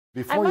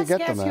Before I you must get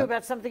to ask that, you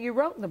about something you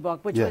wrote in the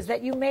book, which Yes. was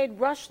that you made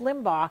Rush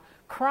Limbaugh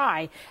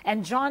cry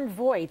and John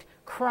Voight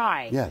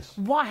cry. Yes.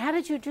 Why? How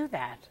did you do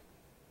that?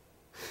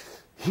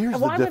 here's And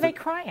the why were they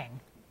crying?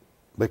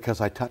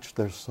 Because I touched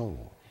their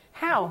soul.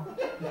 How?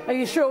 Are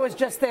you sure it was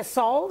just their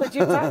soul that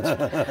you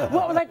touched?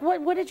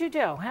 What did you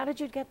do? How did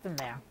you get them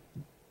there?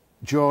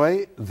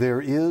 Joy,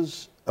 there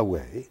is a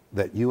way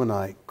that you and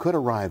I could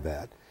arrive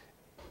at,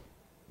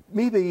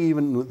 maybe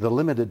even the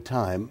limited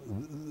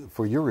time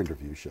for your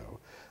interview show,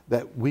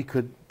 that we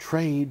could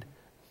trade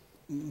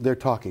their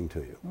talking to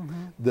you.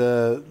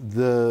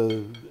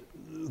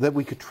 That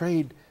we could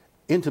trade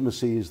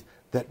intimacies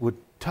that would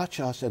touch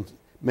us and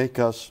make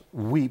us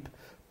weep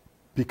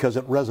because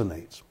it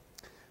resonates.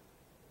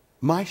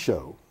 My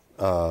show,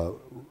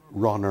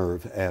 Raw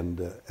Nerve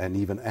and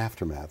even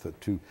Aftermath, the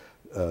two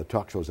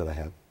talk shows that I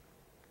have,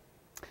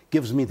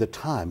 gives me the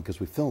time, because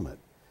we film it,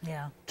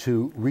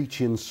 to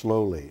reach in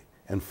slowly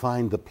and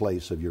find the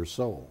place of your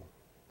soul.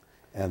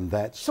 And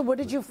that's... So what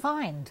did you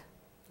find?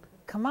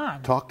 Come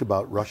on. Talked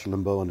about Rush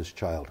Limbaugh and his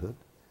childhood.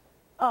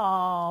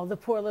 Oh, the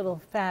poor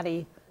little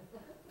fatty.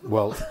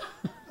 Well,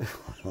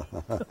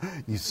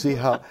 you see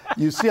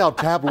how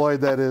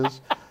tabloid that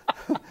is?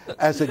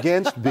 As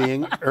against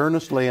being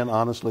earnestly and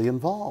honestly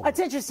involved. It's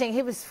interesting.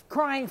 He was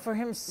crying for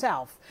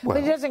himself. Well,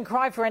 but he doesn't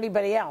cry for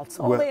anybody else,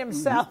 only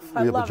himself.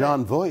 I love but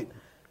John it. Voight.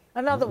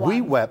 Another one.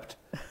 We wept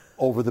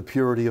over the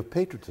purity of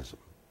patriotism.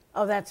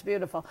 Oh, that's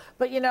beautiful.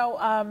 But, you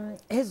know,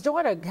 his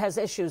daughter has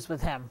issues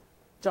with him,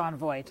 John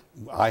Voight.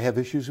 I have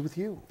issues with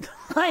you.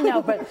 I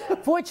know, but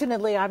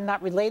fortunately, I'm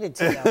not related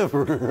to you.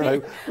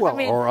 Right. Well, I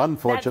mean, or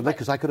unfortunately,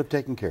 because I could have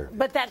taken care of it.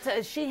 But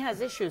that's, she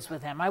has issues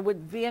with him. I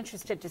would be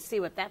interested to see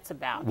what that's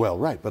about. Well,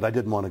 right, but I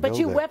didn't want to go there. But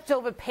you wept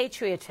over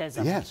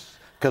patriotism. Yes,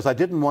 because I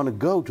didn't want to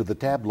go to the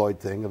tabloid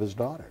thing of his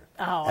daughter.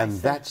 Oh, and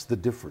that's the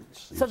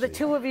difference. So the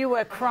two of you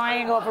were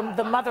crying over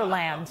the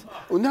motherland.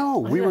 No,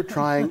 we were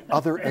trying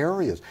other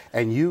areas.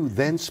 And you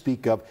then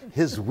speak of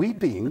his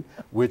weeping,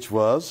 which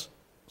was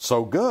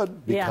so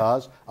good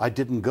because I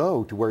didn't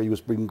go to where he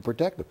was being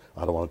protective.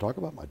 I don't want to talk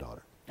about my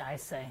daughter. I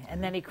see.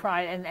 And then he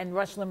cried, and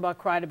Rush Limbaugh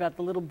cried about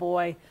the little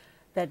boy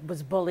that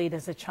was bullied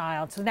as a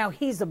child. So now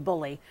he's a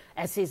bully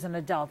as he's an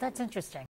adult. That's interesting.